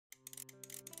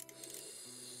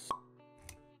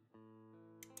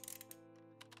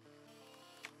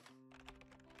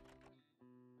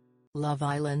Love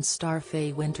Island star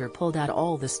Faye Winter pulled out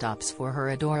all the stops for her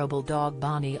adorable dog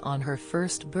Bonnie on her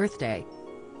first birthday.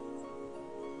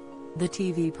 The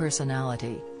TV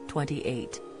personality,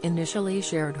 28, initially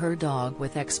shared her dog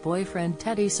with ex-boyfriend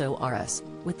Teddy Soares,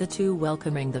 with the two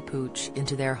welcoming the pooch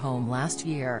into their home last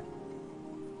year.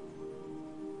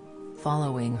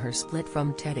 Following her split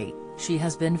from Teddy, she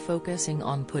has been focusing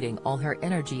on putting all her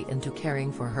energy into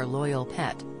caring for her loyal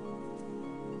pet.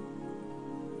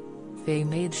 Faye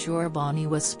made sure Bonnie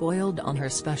was spoiled on her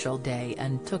special day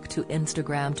and took to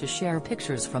Instagram to share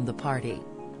pictures from the party.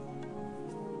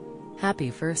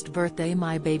 "Happy first birthday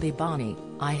my baby Bonnie,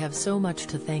 I have so much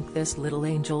to thank this little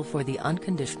angel for. The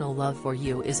unconditional love for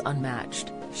you is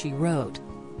unmatched," she wrote.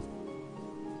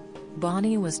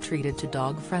 Bonnie was treated to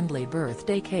dog-friendly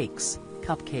birthday cakes,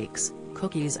 cupcakes,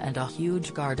 cookies and a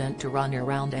huge garden to run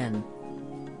around in.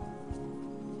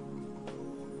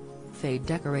 Faye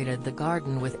decorated the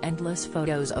garden with endless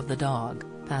photos of the dog,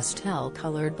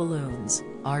 pastel-colored balloons,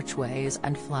 archways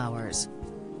and flowers.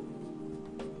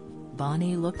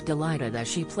 Bonnie looked delighted as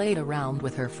she played around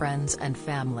with her friends and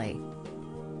family.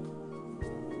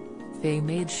 Faye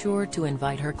made sure to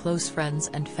invite her close friends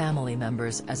and family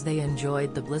members as they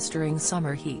enjoyed the blistering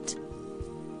summer heat.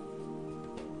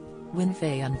 When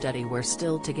Faye and Teddy were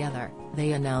still together,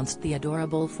 they announced the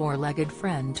adorable four-legged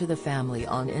friend to the family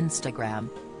on Instagram.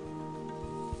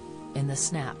 In the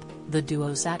snap, the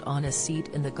duo sat on a seat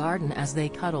in the garden as they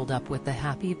cuddled up with the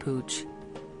happy pooch.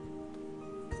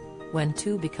 "When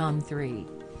two become three,"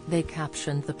 they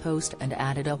captioned the post and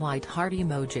added a white heart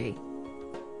emoji.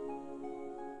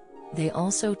 They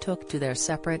also took to their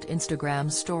separate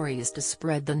Instagram stories to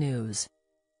spread the news.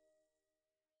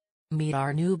 "Meet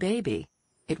our new baby.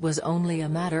 It was only a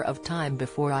matter of time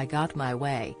before I got my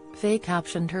way," Faye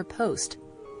captioned her post.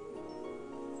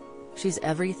 "She's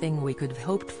everything we could have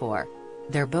hoped for.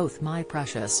 They're both my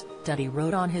precious," Teddy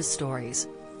wrote on his stories.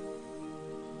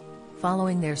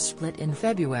 Following their split in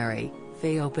February,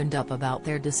 Faye opened up about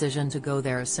their decision to go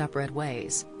their separate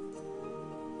ways.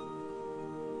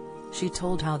 She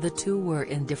told how the two were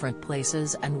in different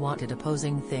places and wanted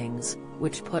opposing things,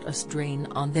 which put a strain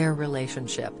on their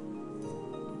relationship.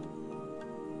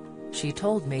 She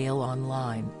told Mail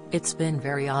Online, "It's been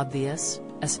very obvious,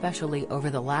 especially over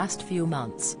the last few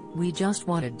months, we just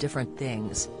wanted different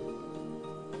things.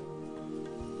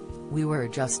 We were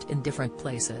just in different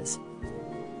places.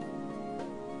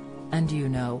 And you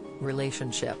know,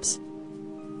 relationships.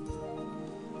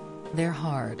 They're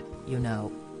hard, you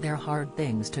know, they're hard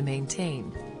things to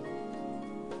maintain.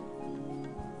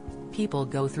 People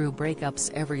go through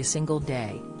breakups every single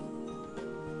day.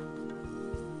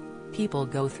 People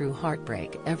go through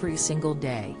heartbreak every single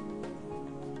day."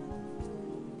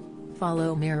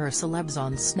 Follow Mirror Celebs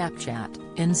on Snapchat,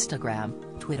 Instagram,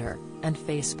 Twitter, and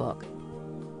Facebook.